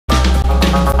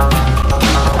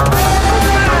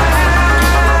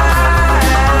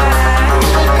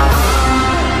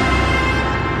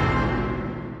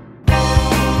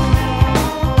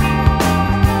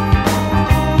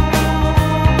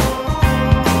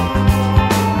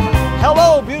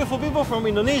from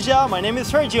Indonesia. My name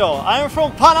is Sergio. I am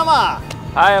from Panama.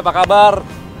 Hai, apa kabar?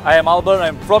 I am Albert.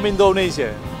 I'm from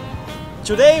Indonesia.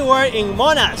 Today we're in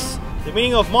Monas. The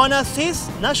meaning of Monas is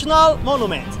National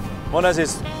Monument. Monas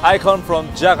is icon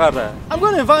from Jakarta. I'm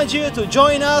going to invite you to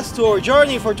join us to our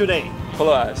journey for today.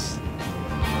 Follow us.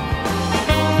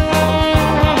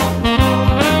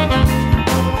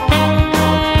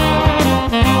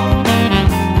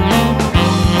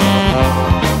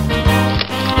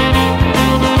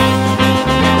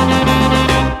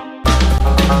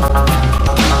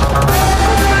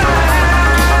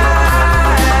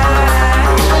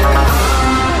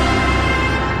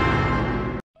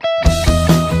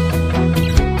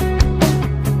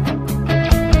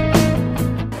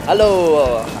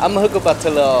 Hello, I'm Hugo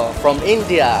Batelo from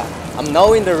India. I'm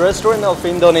now in the restaurant of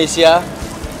Indonesia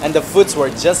and the foods were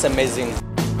just amazing.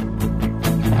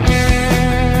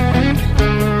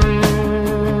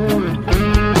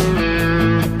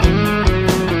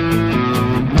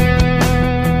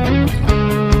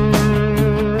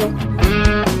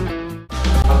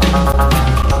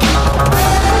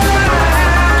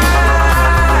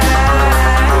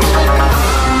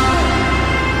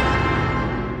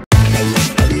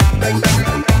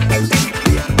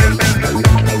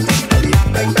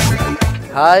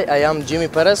 Hi, I am Jimmy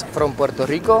Perez from Puerto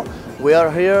Rico. We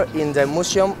are here in the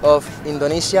Museum of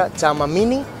Indonesia,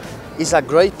 Chamamini. It's a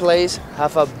great place,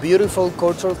 have a beautiful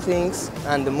cultural things,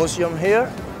 and the museum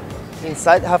here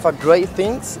inside have a great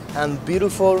things and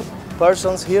beautiful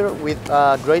persons here with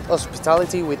great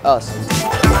hospitality with us.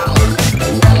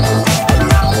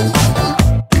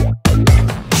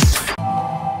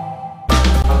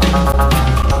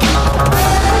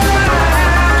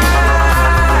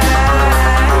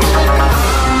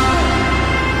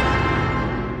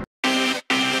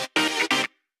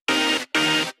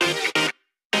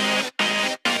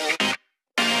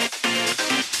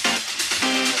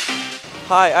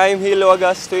 Hi, I'm Hilo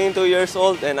Agas, 22 years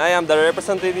old, and I am the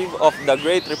representative of the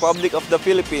Great Republic of the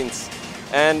Philippines.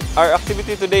 And our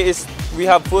activity today is we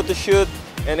have photo shoot,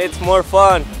 and it's more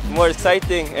fun, more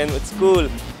exciting, and it's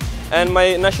cool. And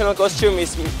my national costume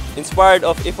is inspired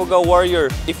of Ifuga warrior.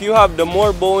 If you have the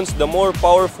more bones, the more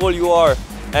powerful you are.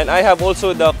 And I have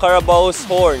also the Carabao's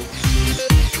horn.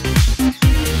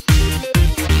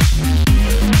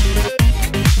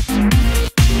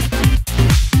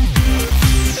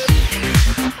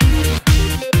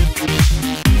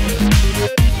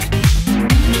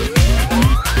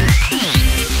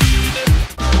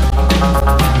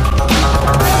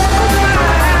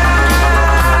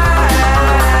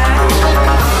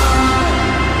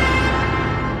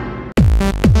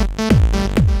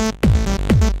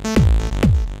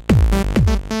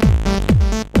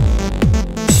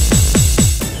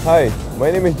 Hi, my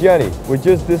name is Gianni. We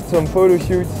just did some photo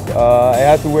shoots. I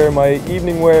had to wear my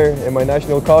evening wear and my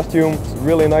national costume. It's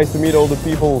really nice to meet all the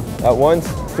people at once.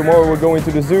 Tomorrow we're going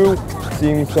to the zoo,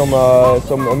 seeing some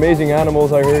amazing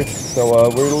animals I heard,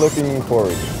 so we're looking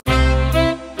forward.